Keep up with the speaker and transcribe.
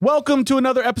Welcome to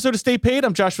another episode of Stay Paid.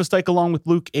 I'm Joshua Stike along with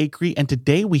Luke Acree, and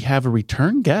today we have a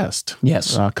return guest.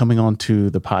 Yes. Coming on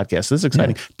to the podcast. This is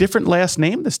exciting. Yeah. Different last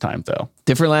name this time, though.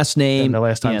 Different last name. Than the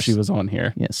last time she was on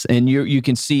here. Yes. And you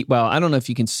can see, well, I don't know if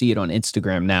you can see it on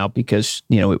Instagram now because,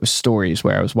 it was stories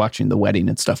where I was watching the wedding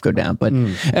and stuff go down. But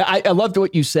I loved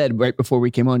what you said right before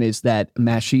we came on is that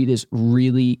Masheed is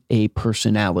really a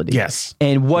personality. Yes.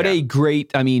 And what a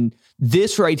great,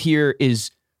 this right here is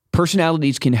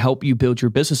personalities can help you build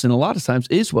your business, and a lot of times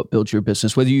is what builds your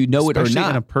business, whether you know especially it or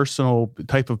not. In a personal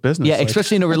type of business. Yeah,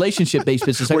 especially in a relationship-based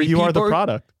business. Where you are the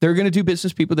product. They're going to do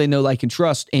business people they know, like, and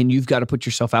trust, and you've got to put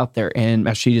yourself out there. And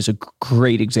Masheed is a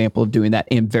great example of doing that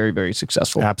and very, very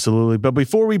successful. Absolutely. But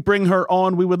before we bring her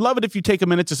on, we would love it if you take a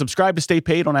minute to subscribe to Stay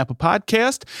Paid on Apple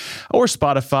Podcast or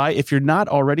Spotify if you're not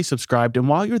already subscribed. And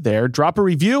while you're there, drop a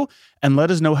review and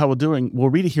let us know how we're doing. We'll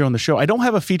read it here on the show. I don't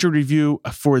have a featured review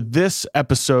for this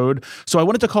episode, so I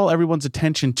wanted to call everyone's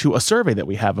attention to a survey that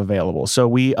we have available. So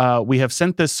we have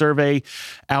sent this survey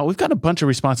out. We've got a bunch of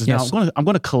responses now. I'm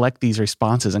going to collect these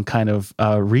responses and kind of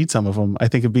read some of them. I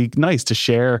think it'd be nice to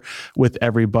share with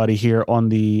everybody here on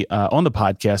the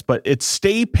podcast. But it's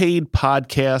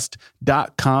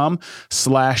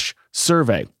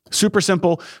staypaidpodcast.com/survey. Super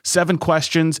simple, 7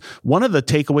 questions. One of the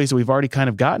takeaways that we've already kind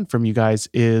of gotten from you guys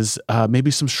is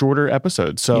maybe some shorter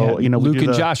episodes. So, Luke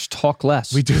and Josh talk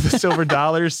less. We do the silver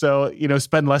dollars. So,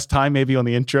 spend less time maybe on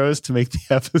the intros to make the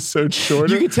episode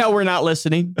shorter. You can tell we're not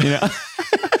listening.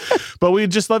 But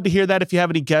we'd just love to hear that if you have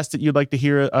any guests that you'd like to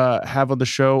hear have on the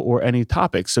show or any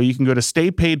topics. So you can go to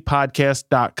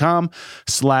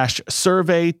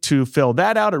staypaidpodcast.com/survey to fill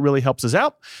that out. It really helps us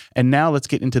out. And now let's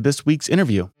get into this week's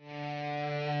interview.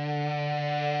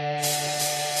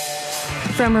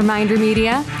 From Reminder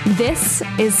Media, this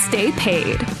is Stay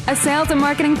Paid, a sales and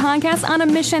marketing podcast on a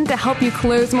mission to help you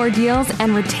close more deals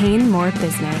and retain more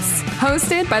business.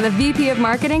 Hosted by the VP of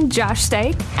Marketing, Josh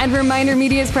Stike, and Reminder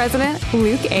Media's president,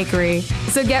 Luke Acree.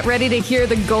 So get ready to hear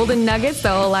the golden nuggets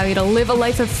that will allow you to live a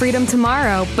life of freedom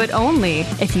tomorrow, but only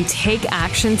if you take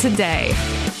action today.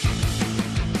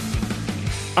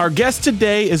 Our guest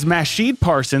today is Masheed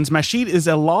Parsons. Masheed is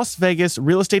a Las Vegas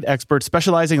real estate expert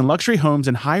specializing in luxury homes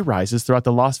and high-rises throughout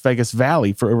the Las Vegas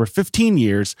Valley for over 15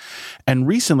 years and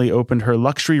recently opened her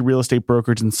luxury real estate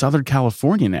brokerage in Southern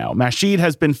California now. Masheed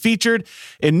has been featured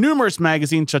in numerous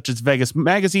magazines such as Vegas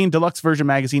Magazine, Deluxe Version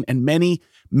Magazine, and many,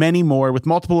 many more. With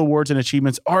multiple awards and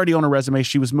achievements already on her resume,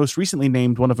 she was most recently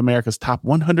named one of America's top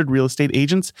 100 real estate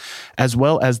agents, as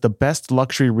well as the best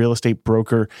luxury real estate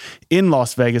broker in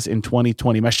Las Vegas in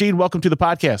 2020. Masheed, welcome to the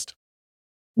podcast.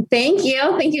 Thank you.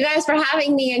 Thank you guys for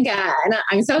having me again.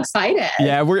 I'm so excited.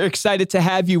 Yeah, we're excited to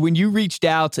have you. When you reached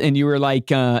out and you were like,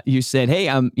 you said, hey,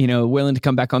 I'm, willing to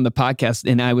come back on the podcast.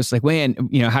 And I was like, man,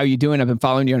 how are you doing? I've been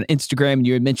following you on Instagram, and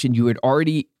you had mentioned you had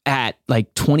already at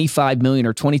like 25 million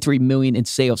or 23 million in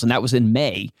sales. And that was in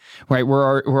May, right?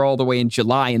 We're all the way in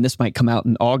July, and this might come out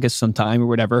in August sometime or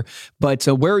whatever. But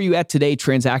where are you at today,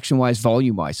 transaction-wise,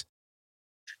 volume-wise?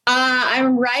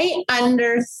 I'm right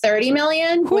under 30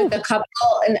 million with a couple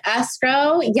in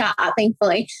escrow. Yeah,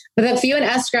 thankfully. With a few in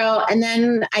escrow. And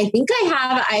then I'm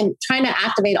trying to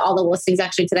activate all the listings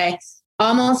actually today.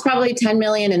 Almost probably 10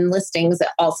 million in listings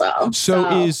also.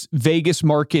 So is Vegas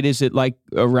market, is it like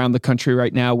around the country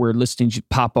right now where listings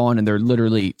pop on and they're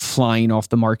literally flying off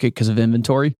the market because of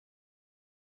inventory?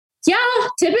 Yeah,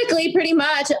 typically pretty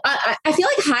much. I feel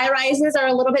like high rises are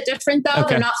a little bit different though. Okay.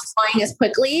 They're not flying as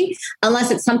quickly unless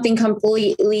it's something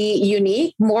completely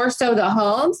unique, more so the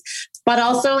homes. But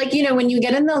also when you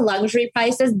get in the luxury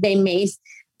prices, they may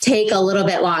take a little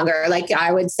bit longer. Like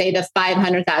I would say the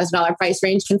 $500,000 price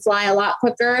range can fly a lot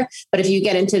quicker. But if you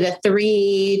get into the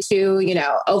 3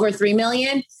 to, over 3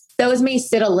 million, those may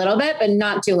sit a little bit, but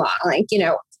not too long.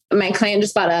 My client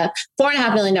just bought a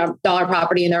 $4.5 million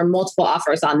property, and there are multiple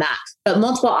offers on that, but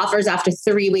multiple offers after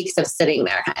 3 weeks of sitting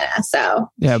there kind of. So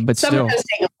yeah, but some still, of those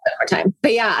take a little bit more time,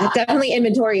 but yeah, definitely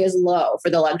inventory is low for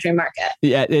the luxury market.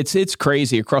 Yeah. It's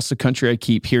crazy across the country. I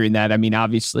keep hearing that. I mean,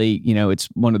 obviously, it's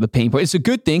one of the pain points. It's a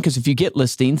good thing because if you get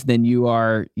listings, then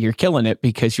you're killing it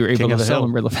because you're able to sell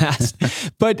them really fast.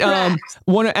 But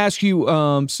want to ask you,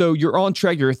 so you're on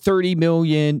track, you're 30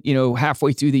 million,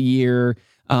 halfway through the year.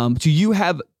 Do you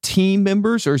have team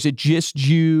members, or is it just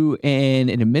you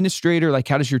and an administrator? Like,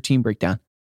 how does your team break down?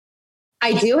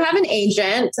 I do have an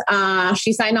agent.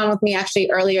 She signed on with me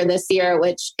actually earlier this year,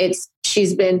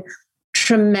 she's been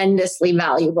tremendously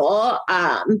valuable.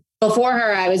 Before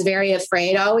her, I was very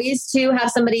afraid always to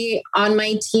have somebody on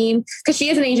my team because she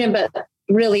is an agent, but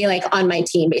really on my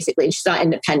team, basically. She's not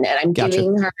independent. I'm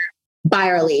giving her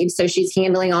buyer leads. So she's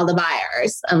handling all the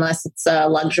buyers, unless it's a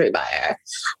luxury buyer.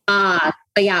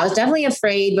 But yeah, I was definitely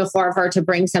afraid before for her to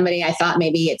bring somebody. I thought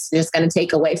maybe it's just going to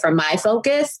take away from my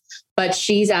focus, but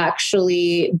she's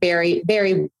actually very,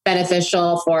 very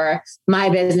beneficial for my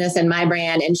business and my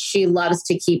brand. And she loves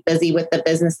to keep busy with the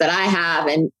business that I have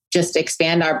and just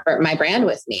expand my brand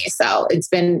with me. So she's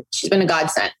been a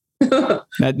godsend.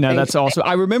 That's awesome.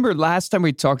 I remember last time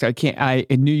we talked, I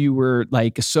knew you were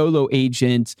like a solo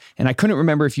agent, and I couldn't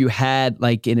remember if you had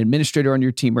like an administrator on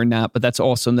your team or not, but that's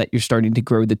awesome that you're starting to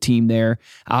grow the team there.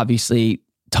 Obviously,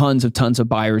 tons of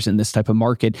buyers in this type of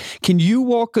market. Can you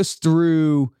walk us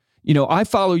through, I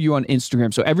follow you on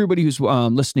Instagram. So everybody who's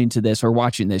listening to this or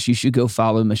watching this, you should go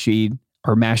follow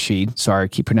Mashid, sorry, I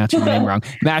keep pronouncing your name wrong,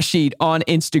 Mashid on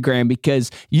Instagram, because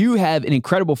you have an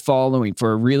incredible following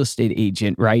for a real estate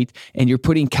agent, right? And you're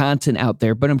putting content out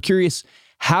there. But I'm curious,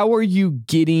 how are you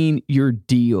getting your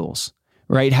deals,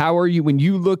 right? How are you, when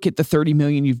you look at the 30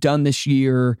 million you've done this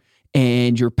year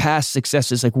and your past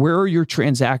successes, like where are your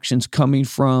transactions coming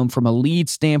from a lead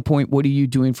standpoint? What are you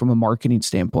doing from a marketing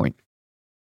standpoint?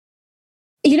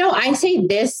 I'd say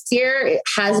this year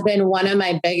has been one of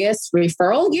my biggest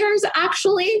referral years,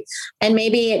 actually. And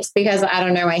maybe it's because, I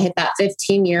don't know, I hit that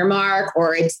 15-year mark,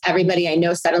 or it's everybody I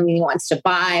know suddenly wants to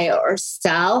buy or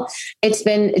sell. It's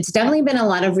definitely been a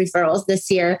lot of referrals this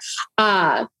year.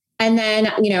 And then,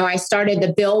 I started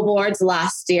the billboards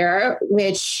last year,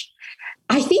 which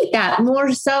I think that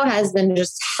more so has been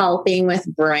just helping with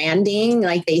branding.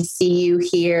 Like they see you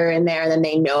here and there, and then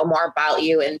they know more about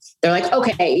you, and they're like,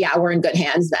 okay, yeah, we're in good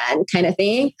hands then, kind of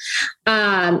thing.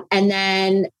 And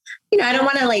then, I don't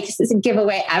want to give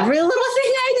away every little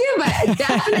thing I do, but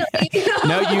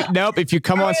definitely. Nope. If you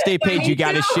come on Stay Paid, you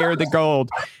got to share the gold.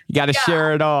 You got to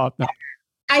share it all.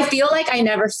 I feel like I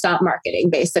never stop marketing,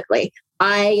 basically.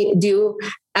 I do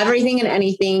everything and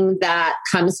anything that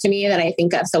comes to me that I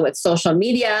think of. So with social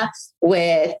media,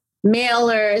 with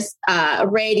mailers,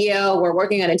 radio, we're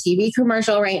working on a TV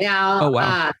commercial right now. Oh,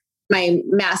 wow. My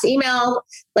mass email,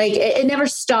 it never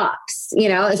stops.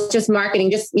 It's just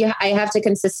marketing. I have to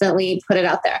consistently put it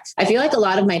out there. I feel like a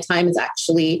lot of my time is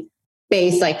actually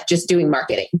based just doing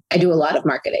marketing. I do a lot of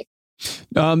marketing.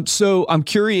 So I'm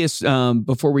curious,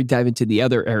 before we dive into the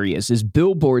other areas, is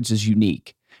billboards is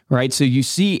unique, right? So you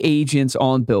see agents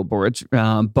on billboards,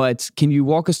 but can you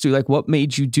walk us through what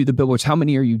made you do the billboards? How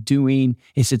many are you doing?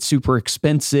 Is it super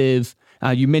expensive?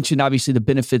 You mentioned obviously the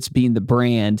benefits being the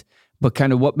brand, but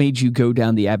kind of what made you go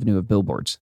down the avenue of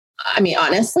billboards? I mean,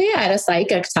 honestly, I had a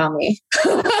psychic tell me.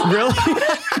 Really?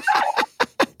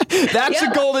 That's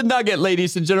a golden nugget,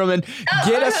 ladies and gentlemen.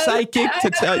 Get a psychic to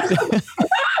tell you.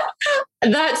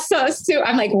 That's so stupid.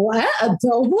 I'm like, what? A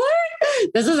billboard?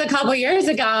 This was a couple years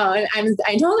ago. And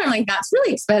I told her, I'm like, that's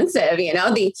really expensive.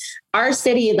 Our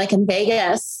city, in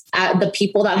Vegas, the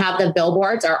people that have the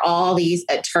billboards are all these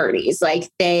attorneys.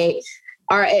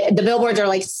 The billboards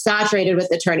are saturated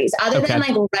with attorneys. Other than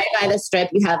right by the strip,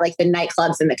 you have the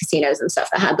nightclubs and the casinos and stuff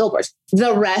that have billboards.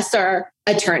 The rest are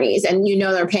attorneys, and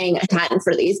they're paying a ton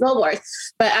for these billboards.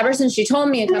 But ever since she told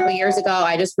me a couple of years ago,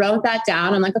 I just wrote that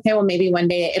down. I'm like, okay, well, maybe one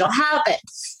day it'll happen.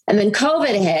 And then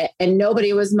COVID hit, and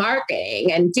nobody was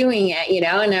marketing and doing it,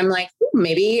 and I'm like,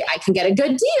 maybe I can get a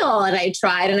good deal. And I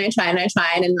tried, and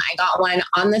I got one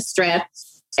on the strip.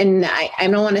 And I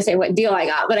don't want to say what deal I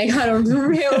got, but I got a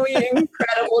really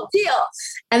incredible deal.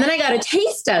 And then I got a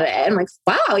taste of it. I'm like,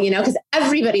 wow, because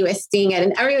everybody was seeing it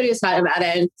and everybody was talking about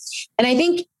it. And I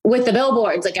think with the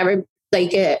billboards, I don't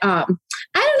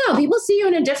know, people see you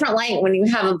in a different light when you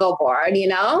have a billboard, I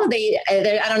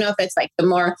don't know if it's the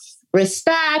more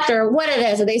respect or what it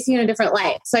is, or they see you in a different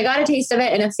light. So I got a taste of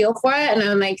it and a feel for it. And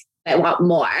I'm like, I want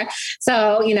more.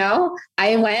 So,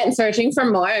 I went searching for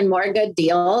more and more good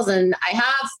deals. And I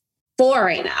have 4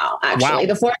 right now, actually.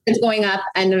 Wow. The 4th is going up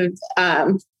end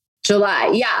of July.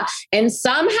 Yeah. And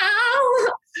somehow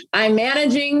I'm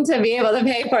managing to be able to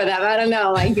pay for them. I don't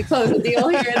know, you close a deal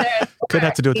here and there. Could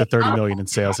have to do with the 30 million in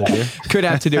sales this year. Could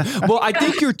have to do. Well, I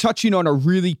think you're touching on a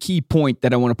really key point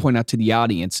that I want to point out to the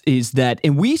audience is that,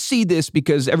 and we see this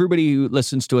because everybody who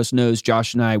listens to us knows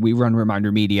Josh and I, we run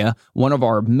Reminder Media. One of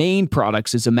our main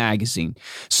products is a magazine.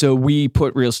 So we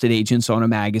put real estate agents on a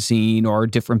magazine or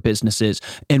different businesses.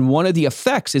 And one of the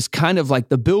effects is kind of like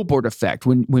the billboard effect.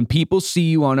 When people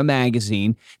see you on a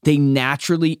magazine, they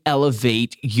naturally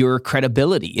elevate your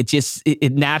credibility.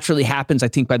 It naturally happens, I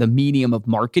think, by the medium of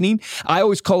marketing. I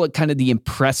always call it kind of the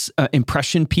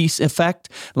impression piece effect.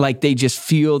 They just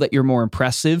feel that you're more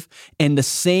impressive. And the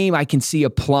same I can see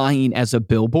applying as a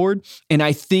billboard. And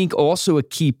I think also a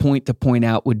key point to point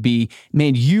out would be,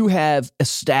 man, you have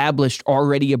established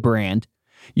already a brand.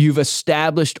 You've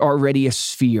established already a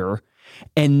sphere.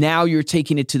 And now you're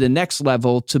taking it to the next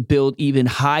level to build even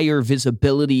higher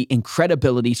visibility and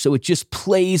credibility. So it just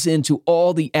plays into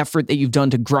all the effort that you've done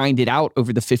to grind it out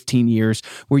over the 15 years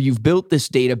where you've built this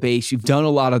database. You've done a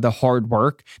lot of the hard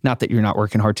work. Not that you're not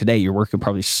working hard today. You're working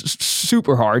probably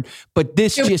super hard. But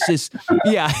this just is,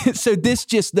 yeah. So this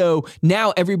just though,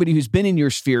 now everybody who's been in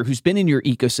your sphere, who's been in your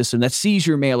ecosystem, that sees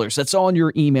your mailers, that's on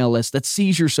your email list, that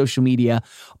sees your social media,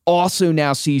 also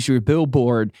now sees your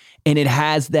billboard. And it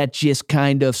has that just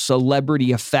kind of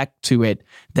celebrity effect to it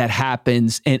that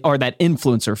happens, or that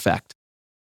influencer effect.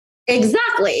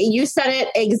 Exactly. You said it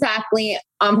exactly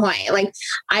on point. Like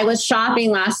I was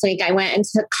shopping last week. I went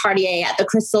into Cartier at the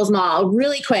Crystals Mall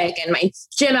really quick and my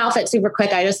gym outfit super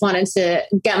quick. I just wanted to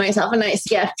get myself a nice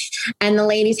gift. And the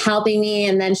lady's helping me.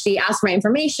 And then she asked for my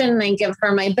information and I give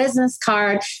her my business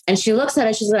card and she looks at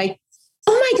it. She's like,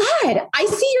 "Oh my God, I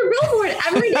see your billboard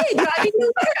every day driving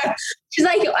to work." She's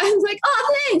like, I was like,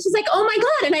 "Oh, thanks." She's like, "Oh my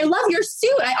God. And I love your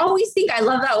suit. I always think I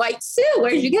love that white suit.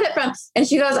 Where did you get it from?" And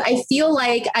she goes, "I feel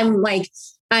like I'm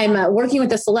working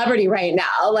with a celebrity right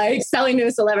now, like selling to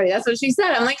a celebrity." That's what she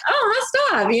said. I'm like, "Oh,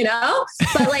 stop,"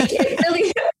 but like, it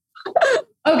really,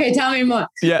 okay, tell me more.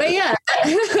 Yeah. But yeah.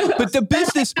 But the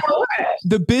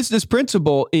business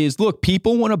principle is, look,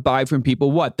 people want to buy from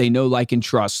people what they know, like, and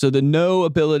trust. So the know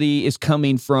ability is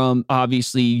coming from,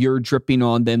 obviously, you're dripping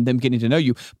on them getting to know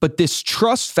you. But this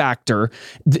trust factor,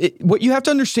 what you have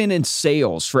to understand in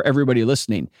sales, for everybody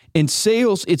listening, in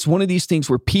sales, it's one of these things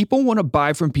where people want to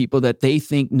buy from people that they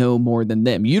think know more than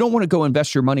them. You don't want to go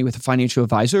invest your money with a financial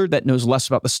advisor that knows less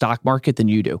about the stock market than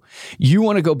you do. You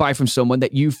want to go buy from someone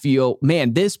that you feel,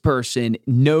 man, this person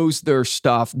knows their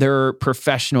stuff. They're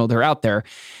professional. They're out there.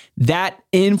 That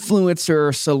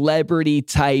influencer, celebrity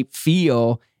type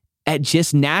feel, at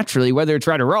just naturally, whether it's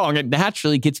right or wrong, it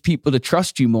naturally gets people to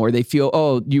trust you more. They feel,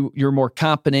 oh, you're more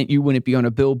competent. You wouldn't be on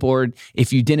a billboard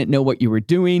if you didn't know what you were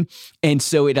doing. And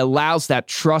so it allows that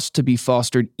trust to be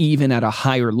fostered even at a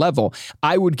higher level.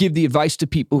 I would give the advice to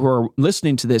people who are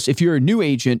listening to this. If you're a new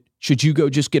agent, should you go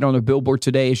just get on a billboard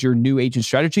today as your new agent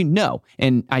strategy? No.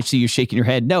 And I see you shaking your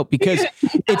head. No, because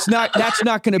that's not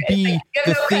going to be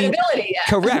the thing.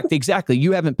 Correct. Exactly.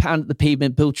 You haven't pounded the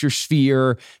pavement, built your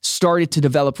sphere, started to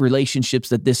develop relationships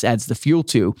that this adds the fuel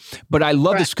to. But I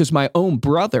love this because my own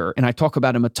brother, and I talk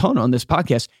about him a ton on this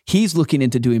podcast, he's looking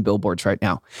into doing billboards right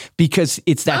now because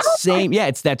it's that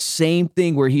it's that same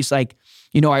thing where he's like,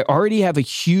 I already have a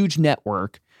huge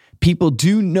network. People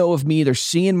do know of me. They're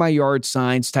seeing my yard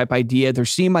signs type idea. They're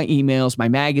seeing my emails, my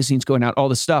magazines going out, all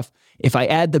this stuff. If I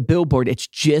add the billboard, it's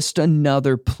just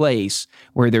another place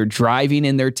where they're driving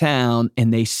in their town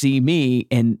and they see me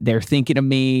and they're thinking of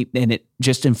me, and it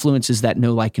just influences that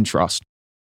know, like, and trust.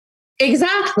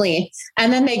 Exactly.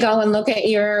 And then they go and look at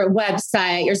your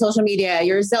website, your social media,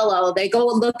 your Zillow. They go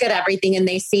and look at everything and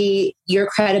they see your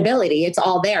credibility. It's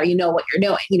all there. You know what you're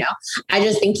doing. I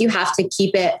just think you have to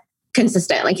keep it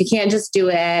consistent. Like you can't just do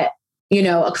it,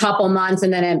 a couple months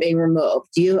and then it be removed.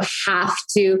 You have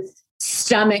to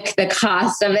stomach the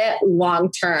cost of it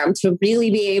long term to really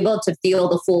be able to feel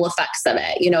the full effects of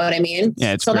it. You know what I mean?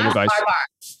 Yeah, it's great advice. Our bar.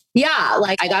 Yeah,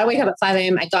 like I got to wake up at 5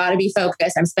 a.m. I got to be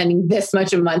focused. I'm spending this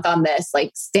much a month on this.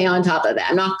 Like stay on top of it.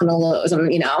 I'm not going to lose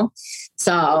them,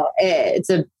 So it's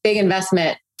a big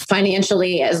investment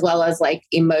financially as well as like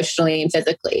emotionally and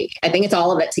physically. I think it's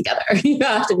all of it together. You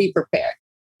have to be prepared.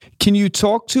 Can you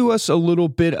talk to us a little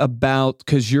bit about,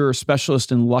 because you're a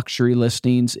specialist in luxury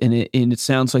listings and it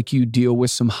sounds like you deal with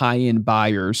some high-end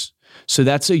buyers. So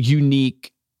that's a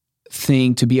unique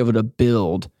thing to be able to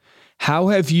build.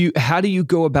 How do you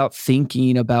go about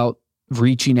thinking about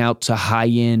reaching out to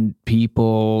high-end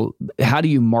people? How do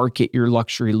you market your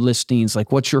luxury listings?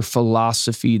 Like, what's your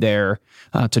philosophy there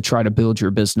to try to build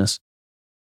your business?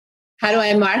 How do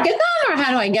I market them or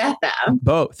how do I get them?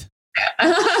 Both.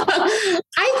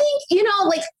 I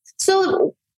think,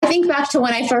 so I think back to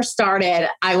when I first started,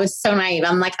 I was so naive.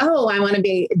 I'm like, oh, I want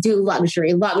to do luxury,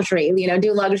 do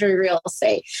luxury real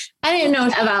estate. I didn't know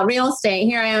about real estate.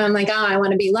 Here I am. I'm like, oh, I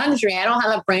want to be luxury. I don't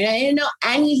have a brand. I didn't know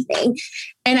anything.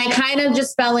 And I kind of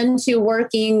just fell into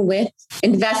working with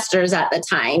investors at the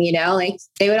time, like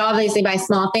they would obviously buy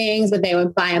small things, but they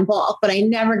would buy in bulk, but I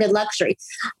never did luxury.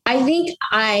 I think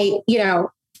I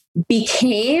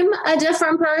became a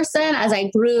different person as I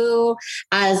grew,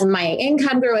 as my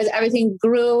income grew, as everything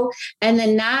grew. And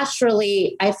then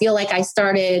naturally, I feel like I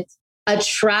started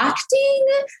attracting,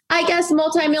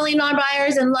 multi-million-dollar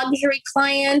buyers and luxury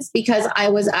clients because I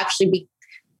was actually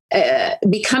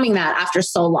becoming that after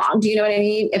so long. Do you know what I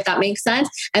mean? If that makes sense.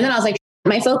 And then I was like,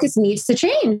 my focus needs to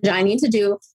change. I need to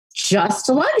do just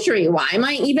luxury. Why am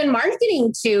I even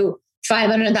marketing to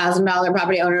 $500,000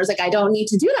 property owners? Like, I don't need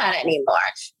to do that anymore.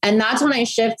 And that's when I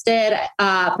shifted,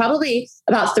 probably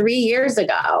about 3 years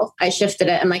ago. I shifted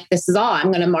it. I'm like, this is all.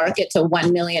 I'm going to market to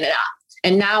 1 million and up.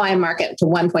 And now I market to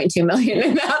 1.2 million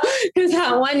and up, because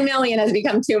that 1 million has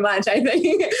become too much. I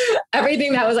think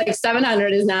everything that was like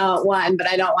 700 is now at 1, but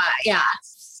I don't want,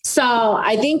 So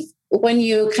I think when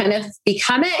you kind of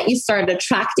become it, you start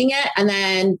attracting it. And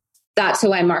then that's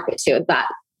who I market to, that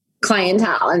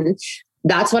clientele. And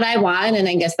that's what I want. And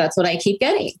I guess that's what I keep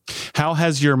getting. How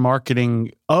has your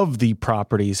marketing of the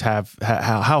properties how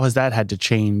has that had to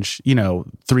change,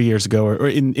 3 years ago or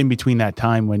in between that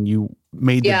time when you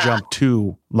made the jump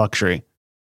to luxury?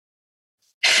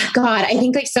 God, I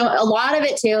think so a lot of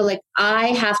it too,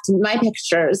 my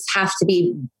pictures have to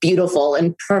be beautiful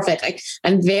and perfect.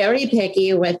 I'm very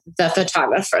picky with the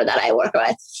photographer that I work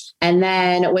with. And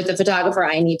then with the photographer,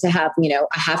 I need to have,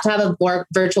 I have to have a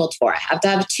virtual tour. I have to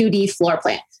have a 2D floor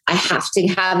plan. I have to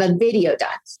have a video done.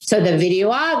 So the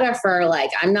videographer,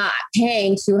 I'm not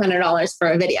paying $200 for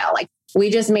a video. We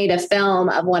just made a film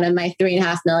of one of my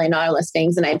 $3.5 million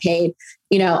listings, and I paid,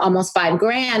 almost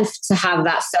 $5,000 to have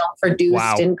that film produced.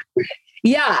 Wow. And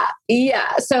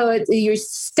yeah. So you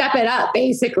step it up,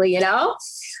 basically,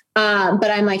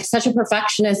 But I'm such a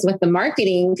perfectionist with the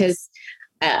marketing, because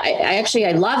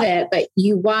I love it, but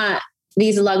you want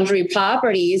these luxury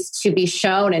properties to be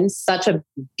shown in such a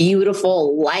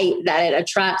beautiful light that it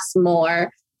attracts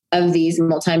more of these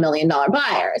multi-million-dollar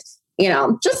buyers,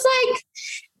 just like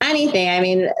anything. I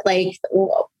mean,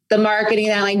 the marketing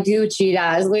that Gucci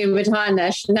does, Louis Vuitton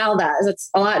does, Chanel does, it's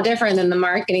a lot different than the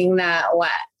marketing that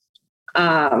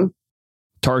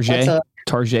Target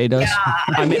does. Yeah.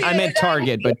 I meant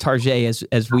Target, but Target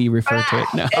as we refer to it.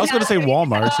 No. I was going to say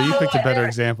Walmart, so you picked a better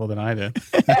example than I did.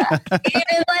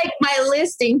 Even my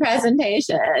listing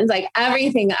presentations,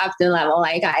 everything up to level.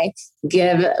 I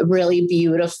give really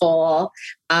beautiful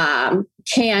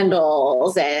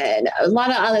candles and a lot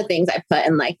of other things I put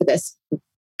in this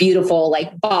beautiful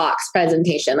box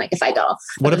presentation. If I go.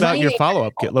 What about your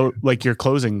follow-up, your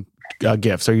closing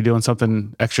gifts? Are you doing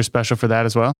something extra special for that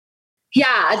as well?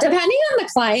 Yeah, depending on the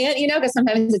client, because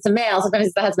sometimes it's a male, sometimes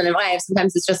it's the husband and wife,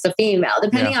 sometimes it's just a female,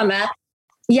 depending on that.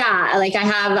 Yeah, I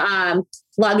have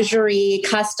luxury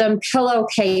custom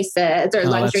pillowcases or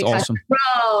luxury custom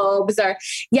robes or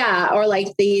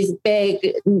these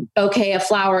big bouquet of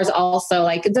flowers also.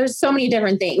 There's so many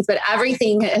different things, but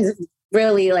everything has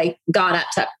really gone up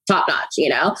to top notch,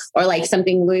 or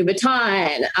something Louis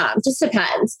Vuitton, just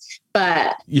depends.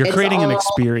 But you're creating an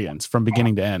experience from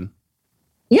beginning to end.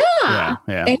 Yeah,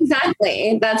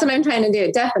 exactly. That's what I'm trying to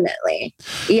do. Definitely.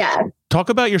 Yeah. Talk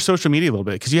about your social media a little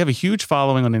bit, because you have a huge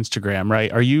following on Instagram, right?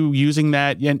 Are you using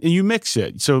that? And you mix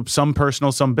it. So some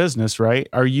personal, some business, right?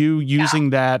 Are you using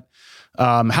that?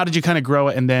 How did you kind of grow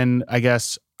it? And then I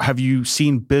guess, have you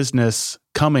seen business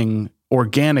coming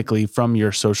organically from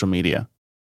your social media?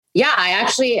 Yeah,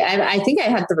 I think I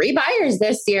had 3 buyers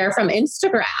this year from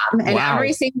Instagram, and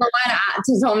every single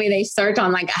one told me they searched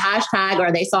on a hashtag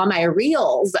or they saw my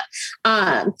reels.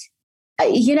 I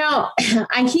keep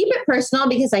it personal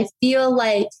because I feel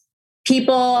like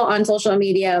people on social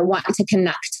media want to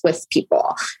connect with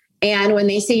people. And when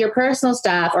they see your personal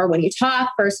stuff, or when you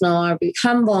talk personal or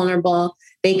become vulnerable,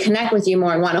 they connect with you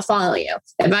more and want to follow you.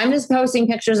 If I'm just posting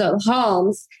pictures of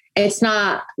homes, it's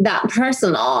not that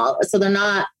personal. So they're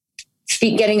not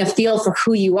getting a feel for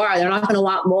who you are. They're not going to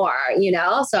want more,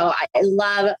 So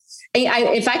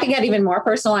if I could get even more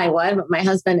personal, I would. But my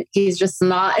husband, he's just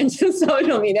not into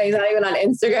social media. He's not even on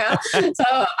Instagram.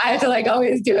 So I have to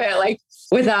always do it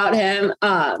without him.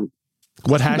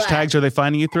 What hashtags are they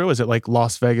finding you through? Is it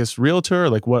Las Vegas Realtor?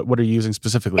 Or what are you using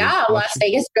specifically? Yeah, Las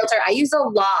Vegas Realtor. I use a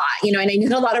lot, and I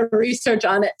did a lot of research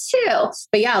on it too.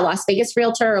 But yeah, Las Vegas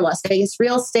Realtor or Las Vegas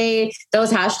Real Estate,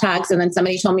 those hashtags. And then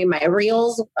somebody told me my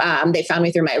reels. They found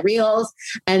me through my reels.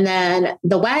 And then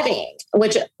the wedding,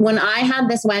 which when I had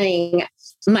this wedding,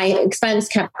 my expense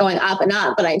kept going up and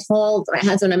up. But I told my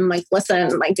husband, I'm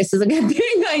listen, this is a good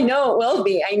thing. I know it will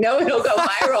be. I know it'll go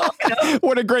viral.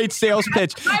 What a great sales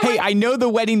pitch. Hey, I know the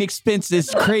wedding expense is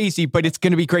crazy, but it's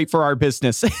going to be great for our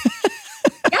business.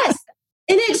 Yes.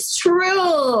 And it's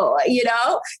true.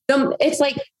 It's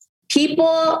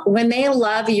people, when they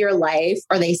love your life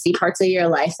or they see parts of your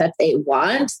life that they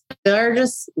want, they're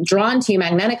just drawn to you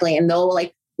magnetically, and they'll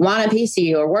want a piece of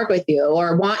you or work with you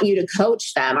or want you to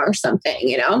coach them or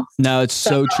something, No, it's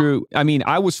so true. I mean,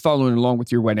 I was following along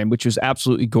with your wedding, which was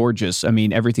absolutely gorgeous. I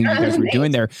mean, everything you guys were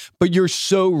doing there, but you're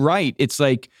so right. It's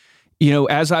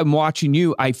as I'm watching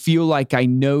you, I feel like I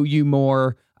know you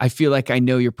more. I feel like I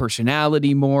know your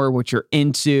personality more, what you're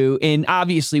into. And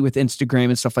obviously with Instagram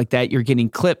and stuff like that, you're getting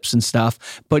clips and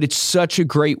stuff, but it's such a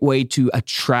great way to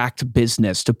attract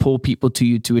business, to pull people to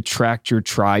you, to attract your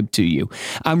tribe to you.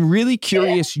 I'm really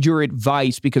curious your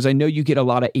advice, because I know you get a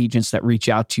lot of agents that reach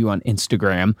out to you on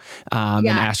Instagram and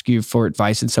ask you for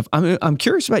advice and stuff. I'm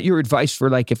curious about your advice for,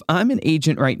 like, if I'm an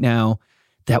agent right now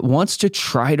that wants to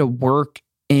try to work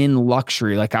in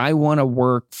luxury, like I want to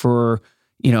work for,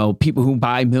 people who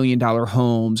buy $1 million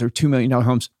homes or $2 million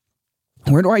homes.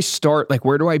 Where do I start? Like,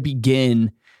 where do I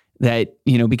begin that,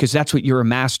 because that's what you're a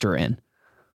master in?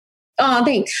 Oh,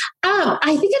 thanks.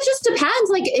 I think it just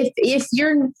depends. Like if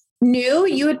you're new,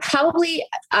 you would probably,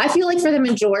 I feel like for the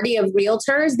majority of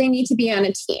realtors, they need to be on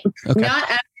a team. Okay. Not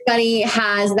everybody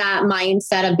has that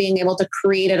mindset of being able to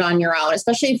create it on your own,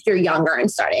 especially if you're younger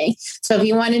and starting. So if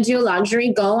you want to do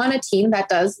luxury, go on a team that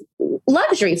does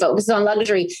luxury, focuses on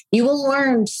luxury. You will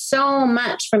learn so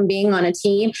much from being on a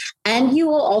team, and you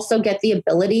will also get the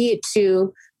ability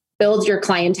to build your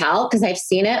clientele, because I've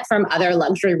seen it from other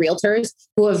luxury realtors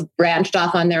who have branched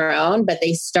off on their own, but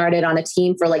they started on a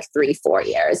team for like 3-4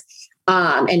 years.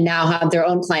 And now have their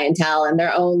own clientele and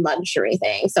their own luxury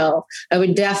thing. So I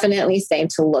would definitely say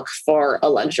to look for a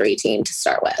luxury team to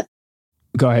start with.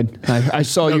 Go ahead. I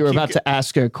saw you were about to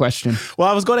ask a question. Well,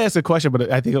 I was going to ask a question, but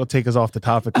I think it'll take us off the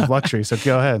topic of luxury. So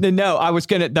go ahead. No, I was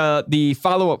going to, the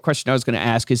follow-up question I was going to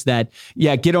ask is that,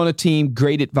 get on a team,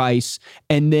 great advice.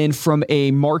 And then from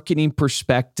a marketing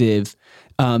perspective,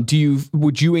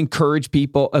 would you encourage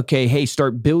people, okay, hey,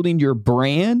 start building your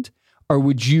brand? Or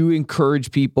would you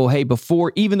encourage people, hey,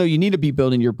 before, even though you need to be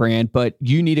building your brand, but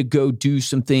you need to go do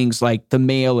some things like the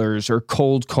mailers or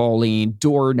cold calling,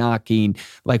 door knocking,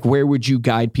 like where would you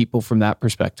guide people from that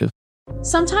perspective?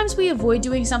 Sometimes we avoid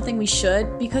doing something we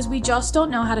should because we just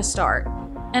don't know how to start.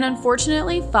 And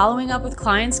unfortunately, following up with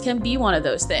clients can be one of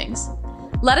those things.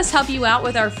 Let us help you out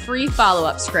with our free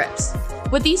follow-up scripts.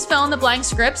 With these fill-in-the-blank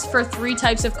scripts for 3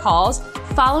 types of calls,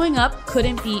 following up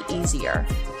couldn't be easier.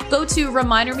 Go to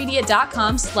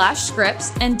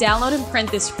remindermedia.com/scripts and download and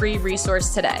print this free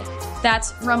resource today.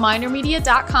 That's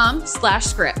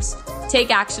remindermedia.com/scripts.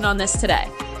 Take action on this today.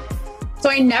 So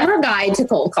I never guide to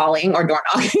cold calling or door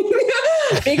knocking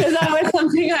because that was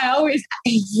something I always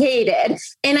hated.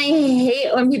 And I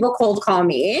hate when people cold call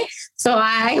me. So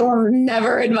I will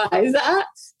never advise that.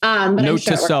 But note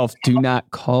to self, do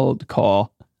not cold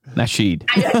call Nasheed.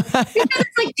 It's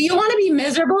like, do you want to be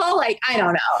miserable? Like, I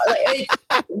don't know.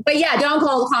 But yeah, don't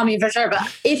cold call me for sure. But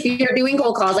if you're doing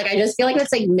cold calls, like, I just feel like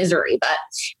it's like misery. But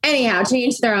anyhow, to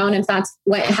each their own if that's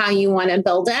how you want to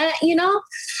build it,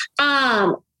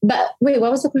 But wait,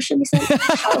 what was the question you said?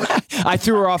 I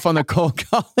threw her off on the cold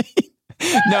calling.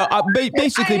 No,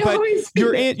 basically, but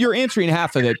you're answering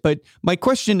half of it. But my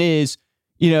question is,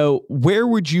 where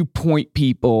would you point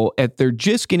people if they're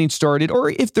just getting started,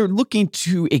 or if they're looking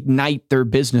to ignite their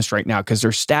business right now because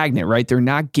they're stagnant, right? They're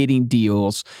not getting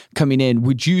deals coming in.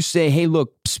 Would you say, hey,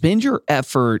 look, spend your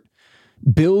effort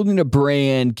building a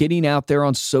brand, getting out there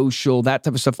on social, that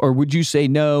type of stuff? Or would you say,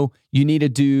 no, you need to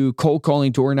do cold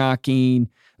calling, door knocking,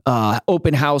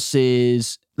 open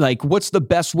houses? Like, what's the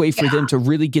best way for them to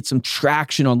really get some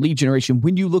traction on lead generation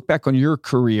when you look back on your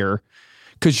career?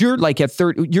 Because you're like at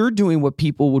 30, you're doing what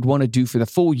people would want to do for the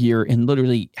full year in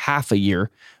literally half a year.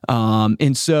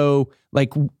 And so,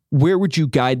 like, where would you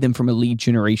guide them from a lead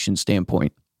generation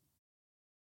standpoint?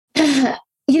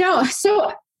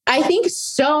 So I think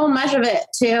so much of it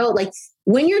too, like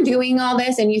when you're doing all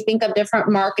this and you think of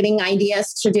different marketing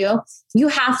ideas to do, you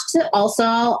have to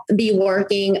also be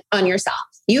working on yourself.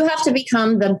 You have to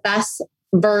become the best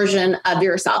version of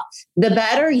yourself. The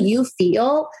better you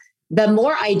feel, the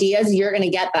more ideas you're going to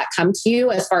get that come to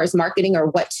you as far as marketing or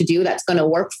what to do that's going to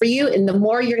work for you. And the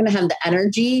more you're going to have the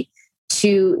energy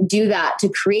to do that, to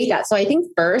create that. So I think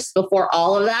first, before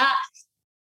all of that,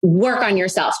 work on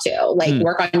yourself too. Like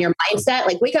work on your mindset,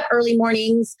 like wake up early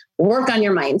mornings, work on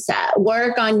your mindset,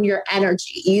 work on your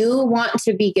energy. You want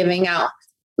to be giving out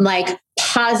like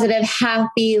positive,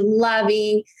 happy,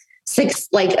 loving,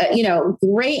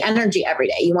 great energy every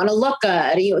day. You want to look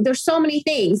good. There's so many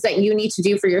things that you need to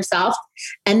do for yourself.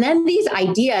 And then these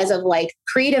ideas of like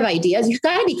creative ideas, you've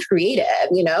got to be creative,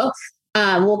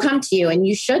 will come to you. And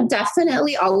you should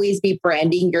definitely always be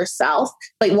branding yourself.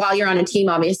 Like while you're on a team,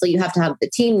 obviously you have to have the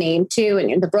team name too, and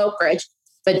you're the brokerage,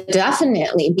 but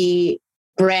definitely be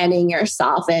branding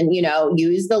yourself and,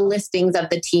 use the listings of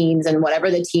the teams and whatever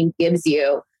the team gives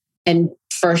you. And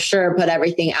for sure, put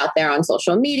everything out there on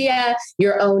social media,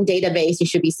 your own database. You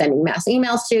should be sending mass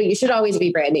emails to. You should always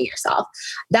be branding yourself.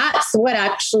 That's what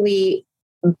actually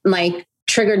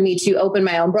triggered me to open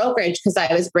my own brokerage because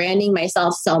I was branding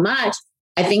myself so much.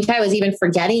 I think I was even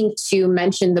forgetting to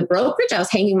mention the brokerage I was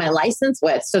hanging my license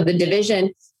with. So the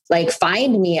division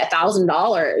fined me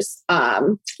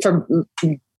 $1,000 for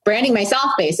branding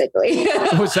myself, basically.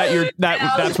 Was that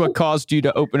that's what caused you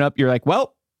to open up? You're like,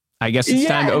 well, I guess it's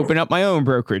time to open up my own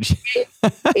brokerage.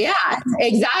 Yeah,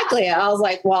 exactly. I was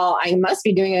like, well, I must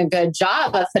be doing a good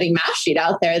job of putting Masheed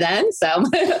out there then. So,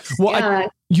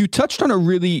 you touched on a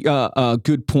really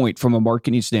good point from a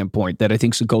marketing standpoint that I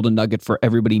think is a golden nugget for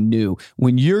everybody new.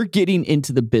 When you're getting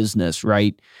into the business,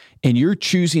 right, and you're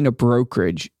choosing a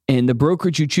brokerage, and the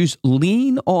brokerage you choose,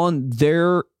 lean on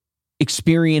their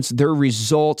experience, their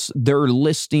results, their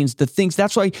listings, the things.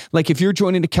 That's why, if you're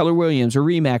joining a Keller Williams or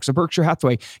RE/MAX or Berkshire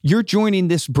Hathaway, you're joining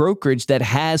this brokerage that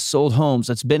has sold homes,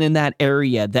 that's been in that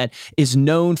area, that is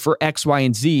known for X, Y,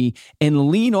 and Z, and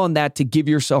lean on that to give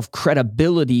yourself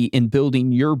credibility in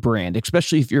building your brand,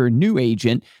 especially if you're a new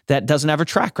agent that doesn't have a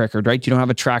track record, right? You don't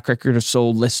have a track record of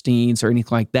sold listings or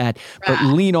anything like that, but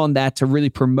lean on that to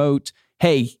really promote,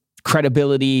 hey,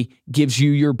 credibility gives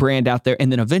you your brand out there.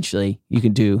 And then eventually you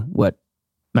can do what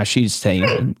Masheed's saying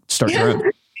and start your own.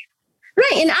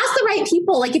 Right. And ask the right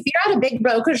people. If you're at a big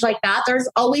brokerage like that, there's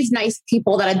always nice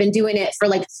people that have been doing it for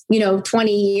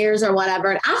 20 years or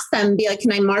whatever. And ask them, be like,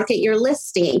 can I market your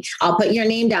listing? I'll put your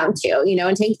name down too,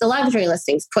 and take the luxury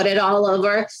listings, put it all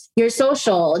over your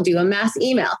social, do a mass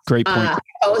email. Great point.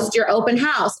 Post your open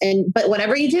house. But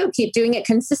whatever you do, keep doing it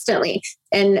consistently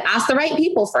and ask the right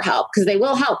people for help because they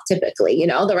will help typically.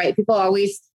 The right people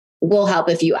always will help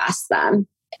if you ask them.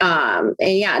 And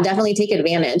definitely take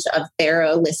advantage of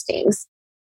their listings.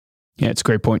 Yeah, it's a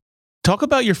great point. Talk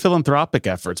about your philanthropic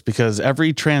efforts, because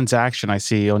every transaction I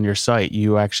see on your site,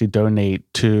 you actually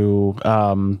donate to,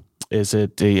 is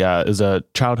a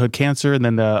childhood cancer and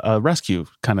then a rescue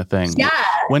kind of thing. Yeah.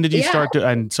 When did you start to,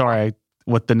 and sorry,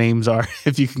 what the names are,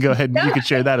 if you can go ahead and you can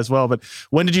share that as well. But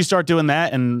when did you start doing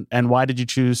that and why did you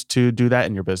choose to do that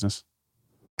in your business?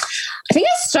 I think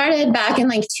I started back in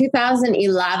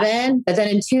 2011, but then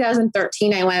in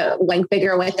 2013, I went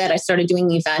bigger with it. I started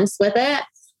doing events with it.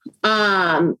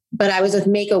 But I was with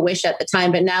Make-A-Wish at the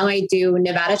time, but now I do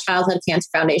Nevada Childhood Cancer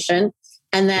Foundation.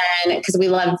 And then because we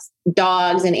love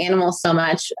dogs and animals so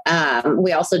much,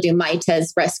 we also do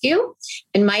Maita's Rescue.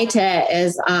 And Maita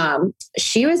is,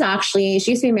 she used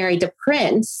to be married to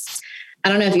Prince. I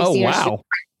don't know if you've seen her. Wow.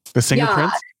 The singer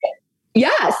Prince?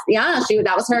 Yes. Yeah.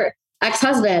 That was her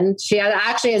ex-husband. She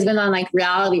actually has been on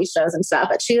reality shows and stuff,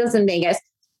 but she lives in Vegas.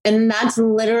 And that's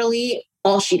literally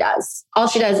all she does. All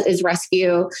she does is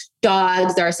rescue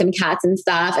dogs. There are some cats and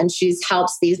stuff. And she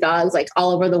helps these dogs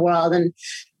all over the world. And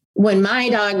when my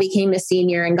dog became a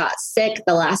senior and got sick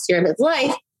the last year of his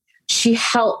life, she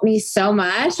helped me so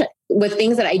much with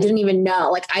things that I didn't even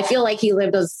know. I feel like he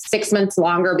lived those 6 months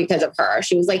longer because of her.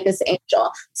 She was this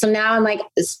angel. So now I'm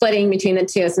splitting between the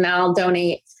two. So now I'll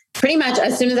donate pretty much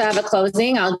as soon as I have a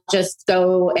closing, I'll just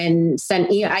go and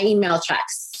I email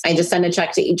checks. I just send a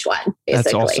check to each one, basically.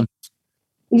 That's awesome.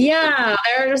 Yeah,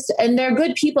 they're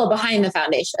good people behind the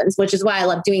foundations, which is why I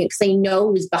love doing it because they know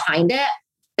who's behind it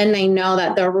and they know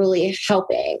that they're really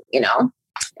helping,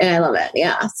 and I love it.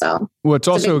 Yeah. So, well,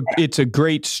 it's a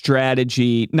great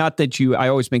strategy. Not that I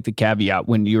always make the caveat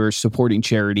when you're supporting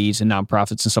charities and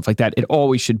nonprofits and stuff like that, it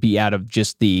always should be out of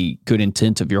just the good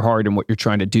intent of your heart and what you're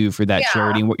trying to do for that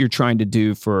charity and what you're trying to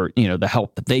do for, the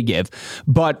help that they give.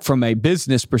 But from a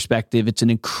business perspective, it's an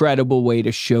incredible way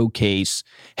to showcase,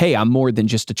 hey, I'm more than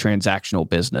just a transactional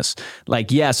business.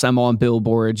 Yes, I'm on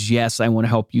billboards. Yes, I want to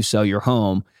help you sell your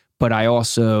home. But I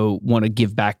also want to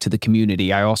give back to the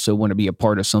community. I also want to be a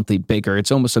part of something bigger.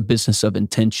 It's almost a business of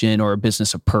intention or a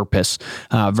business of purpose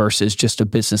versus just a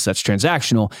business that's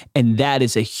transactional. And that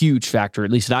is a huge factor,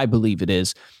 at least I believe it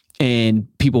is, in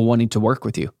people wanting to work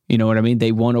with you. You know what I mean?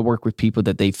 They want to work with people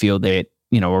that they feel that,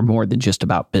 are more than just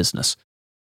about business.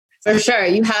 For sure.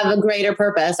 You have a greater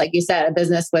purpose, like you said, a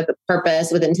business with a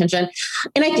purpose, with intention.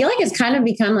 And I feel like it's kind of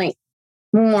become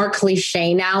more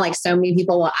cliche now. So many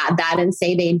people will add that and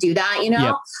say they do that,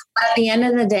 Yep. But at the end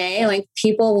of the day,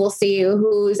 people will see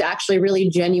who's actually really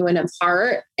genuine of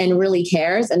heart and really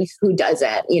cares and who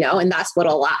doesn't, and that's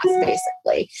what'll last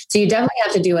basically. So you definitely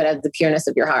have to do it at the pureness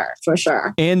of your heart for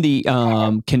sure. And the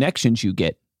connections you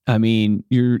get. I mean,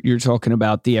 you're talking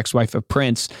about the ex-wife of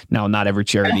Prince. Now, not every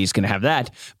charity is going to have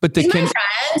that, but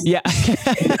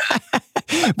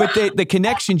but the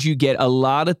connections you get a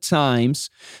lot of times.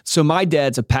 So my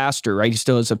dad's a pastor, right? He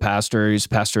still is a pastor. He's a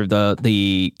pastor of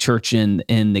the church in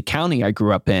the county I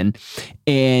grew up in.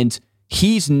 And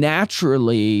he's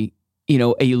naturally,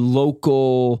 a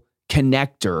local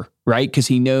connector, right? Because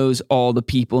he knows all the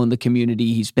people in the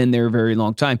community. He's been there a very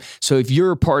long time. So if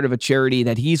you're a part of a charity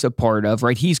that he's a part of,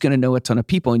 right, he's going to know a ton of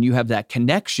people and you have that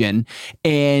connection.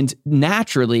 And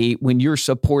naturally, when you're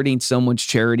supporting someone's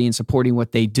charity and supporting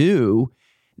what they do,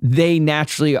 they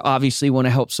naturally obviously want to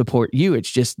help support you.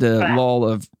 It's just the law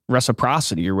of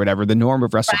reciprocity or whatever, the norm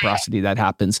of reciprocity that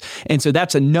happens. And so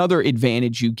that's another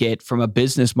advantage you get from a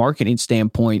business marketing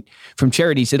standpoint from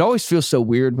charities. It always feels so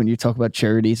weird when you talk about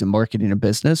charities and marketing a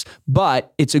business,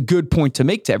 but it's a good point to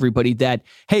make to everybody that,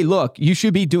 hey, look, you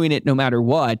should be doing it no matter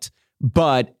what.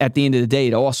 But at the end of the day,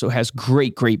 it also has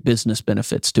great, great business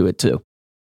benefits to it too.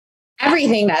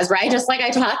 Everything does, right? Just like I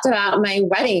talked about, my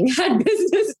wedding had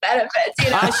business benefits.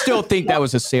 You know? I still think that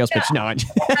was a sales pitch. No, I told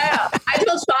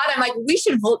Sean, I'm like, we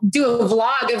should do a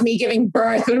vlog of me giving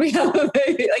birth when we have a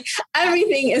baby. Like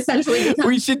everything essentially.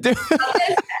 We should do.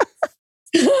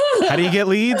 How do you get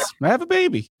leads? I have a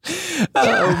baby.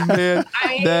 Oh man,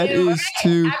 that is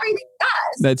too. Everything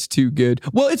does. That's too good.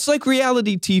 Well, it's like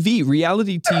reality TV.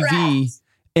 Reality TV.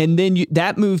 And then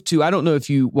that moved to, I don't know if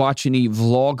you watch any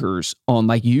vloggers on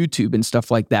like YouTube and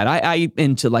stuff like that. I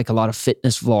into like a lot of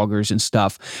fitness vloggers and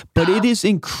stuff, but it is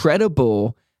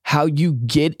incredible how you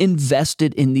get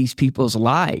invested in these people's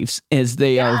lives as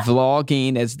they are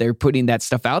vlogging, as they're putting that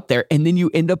stuff out there. And then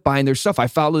you end up buying their stuff. I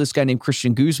follow this guy named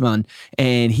Christian Guzman,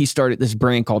 and he started this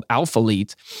brand called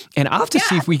Alphalete. And I'll have to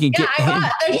see if we can get him. I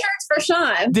bought the shirts for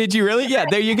Sean. Did you really? Yeah,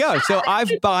 there you go. So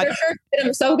I've bought. The shirts fit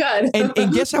him so good.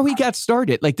 and guess how he got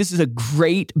started? Like, this is a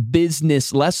great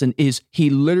business lesson, is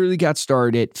he literally got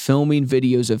started filming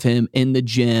videos of him in the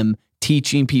gym,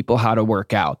 teaching people how to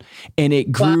work out. And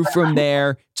it grew from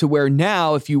there to where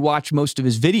now, if you watch most of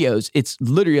his videos, it's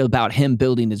literally about him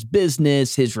building his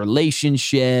business, his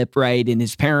relationship, right? And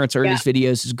his parents are in his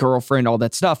videos, his girlfriend, all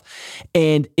that stuff.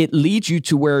 And it leads you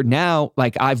to where now,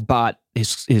 like, I've bought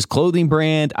his clothing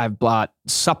brand, I've bought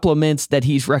supplements that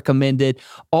he's recommended,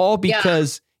 all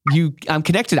because I'm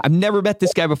connected. I've never met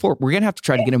this guy before. We're going to have to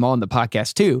try to get him on the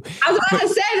podcast too. I was going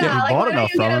to say that. Yeah, he bought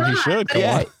enough from him. He should.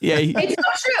 Yeah. It's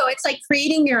so true. It's like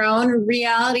creating your own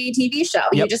reality TV show.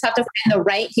 You just have to find the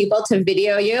right people to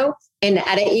video you and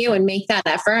edit you and make that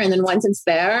effort. And then once it's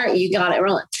there, you got it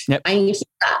rolling. Yep. I need to keep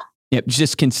that. Yep,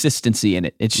 just consistency in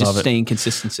it. It's just staying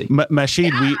consistency.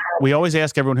 Mashid, we always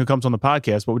ask everyone who comes on the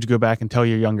podcast, what would you go back and tell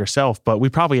your younger self? But we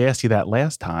probably asked you that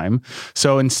last time.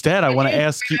 So instead, I want to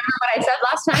ask you. Remember what I said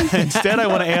last time? Instead, I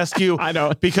want to ask you. I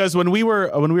know, because when we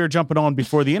were jumping on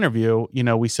before the interview, you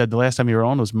know, we said the last time you were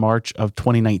on was March of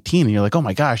 2019, and you're like, oh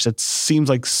my gosh, that seems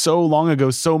like so long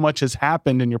ago. So much has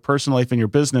happened in your personal life and your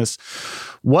business.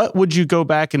 What would you go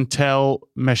back and tell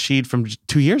Mashid from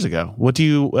 2 years ago? What do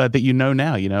you that you know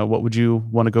now? You know, what would you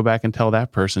want to go back and tell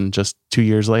that person just 2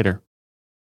 years later?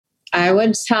 I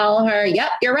would tell her, yep,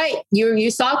 you're right.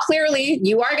 You saw clearly,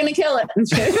 you are going to kill it.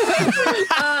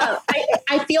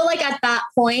 I feel like at that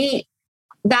point,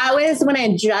 that was when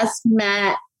I just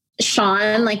met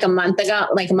Sean like a month ago,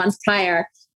 like a month prior.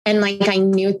 And like, I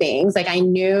knew things, like I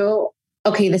knew,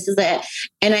 okay, this is it.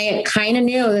 And I kind of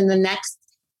knew in the next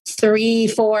 3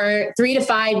 to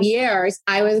 5 years,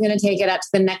 I was going to take it up to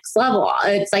the next level.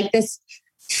 It's like this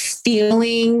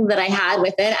feeling that I had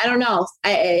with it. I don't know.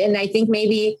 And I think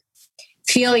maybe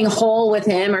feeling whole with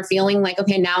him, or feeling like,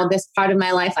 okay, now this part of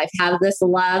my life, I have this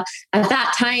love. At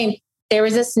that time, there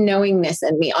was this knowingness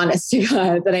in me, honest to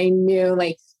God, that I knew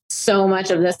like so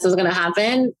much of this was going to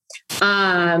happen.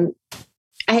 I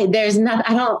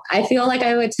feel like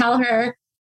I would tell her,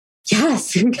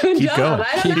 yes, good Keep job. going.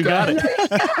 I don't know. You got it.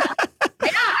 Yeah,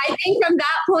 I think from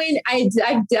that point,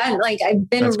 I've done, like, I've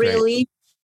been That's really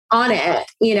on it,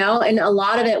 you know, and a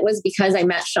lot of it was because I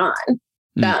met Sean.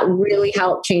 That really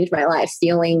helped change my life,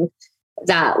 feeling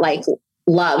that like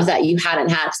love that you hadn't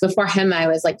had. Because before him, I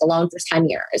was like alone for 10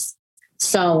 years.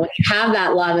 So when you have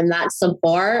that love and that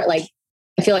support, like,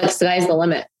 I feel like the sky's the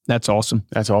limit. That's awesome.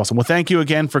 That's awesome. Well, thank you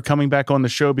again for coming back on the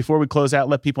show. Before we close out,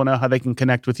 let people know how they can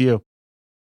connect with you.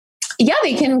 Yeah,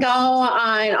 they can go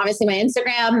on, obviously, my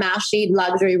Instagram, Mashid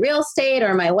Luxury Real Estate,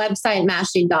 or my website,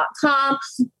 mashid.com,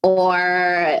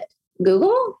 or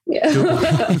Google.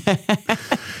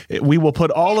 We will put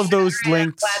all of those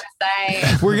links.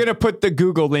 Website. We're going to put the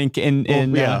Google link in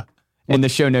the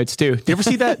show notes too. Do you ever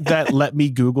see that let me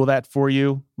Google that for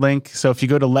you link? So if you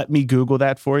go to let me Google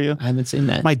that for you. I haven't seen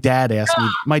that. My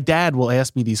dad will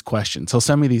ask me these questions. He'll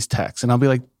send me these texts and I'll be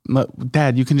like,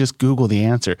 Dad, you can just Google the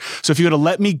answer. So if you go to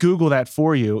let me Google that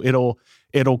for you,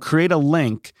 it'll create a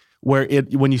link where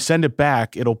when you send it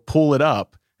back, it'll pull it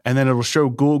up. and then it'll show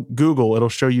Google. It'll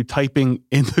show you typing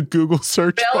in the Google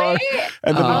search bar.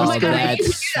 And then oh my God,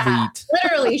 that's sweet.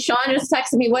 Literally, Sean just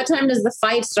texted me, what time does the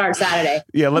fight start Saturday?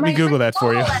 Yeah, let me Google that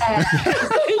for you.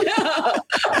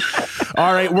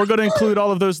 All right, we're going to include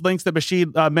all of those links that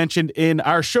Masheed mentioned in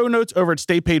our show notes over at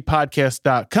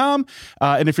staypaidpodcast.com.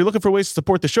 And if you're looking for ways to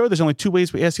support the show, there's only 2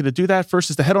 ways we ask you to do that. First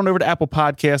is to head on over to Apple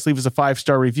Podcasts, leave us a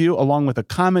 5-star review along with a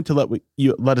comment to let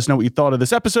us know what you thought of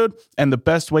this episode. And the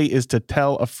best way is to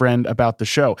tell a friend about the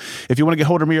show. If you want to get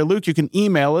hold of me or Luke, you can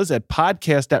email us at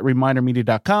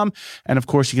podcast@remindermedia.com. And of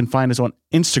course, you can find us on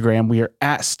Instagram. We are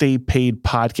at Stay Paid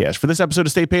Podcast. For this episode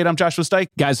of Stay Paid, I'm Joshua Stike.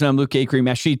 Guys, and I'm Luke Acree.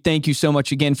 Masheed, thank you so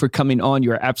much again for coming on.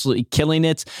 You are absolutely killing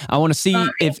it. I want to see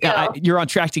if you're on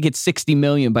track to get 60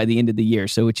 million by the end of the year,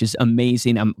 so which is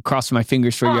amazing. I'm crossing my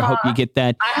fingers for you. I hope you get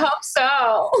that. I hope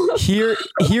so.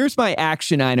 Here's my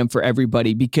action item for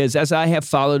everybody, because as I have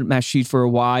followed Masheed for a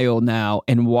while now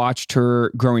and watched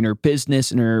her growing her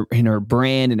business and her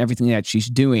brand and everything that she's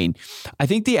doing, I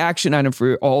think the action item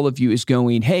for all of you is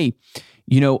going, hey,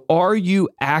 are you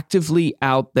actively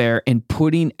out there and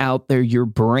putting out there your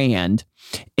brand?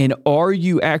 And are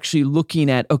you actually looking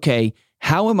at, okay,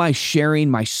 how am I sharing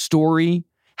my story?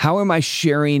 How am I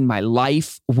sharing my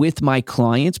life with my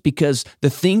clients? Because the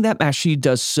thing that Masheed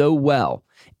does so well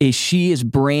is she is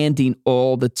branding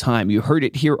all the time. You heard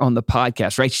it here on the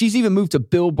podcast, right? She's even moved to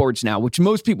billboards now, which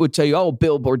most people would tell you, oh,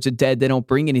 billboards are dead. They don't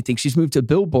bring anything. She's moved to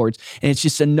billboards, and it's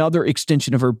just another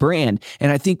extension of her brand.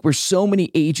 And I think where so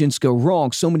many agents go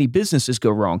wrong, so many businesses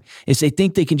go wrong, is they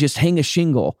think they can just hang a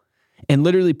shingle and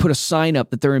literally put a sign up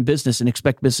that they're in business and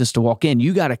expect business to walk in.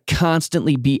 You got to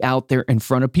constantly be out there in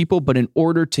front of people. But in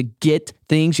order to get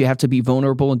things, you have to be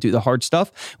vulnerable and do the hard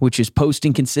stuff, which is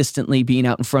posting consistently, being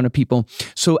out in front of people.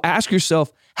 So ask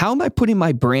yourself, how am I putting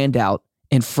my brand out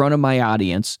in front of my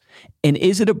audience? And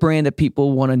is it a brand that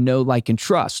people want to know, like, and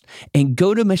trust? And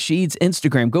go to Masheed's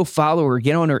Instagram, go follow her,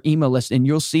 get on her email list, and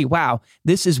you'll see, wow,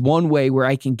 this is one way where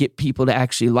I can get people to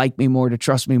actually like me more, to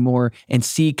trust me more, and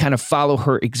kind of follow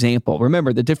her example.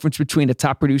 Remember, the difference between a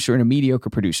top producer and a mediocre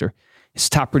producer is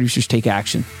top producers take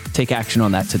action. Take action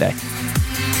on that today.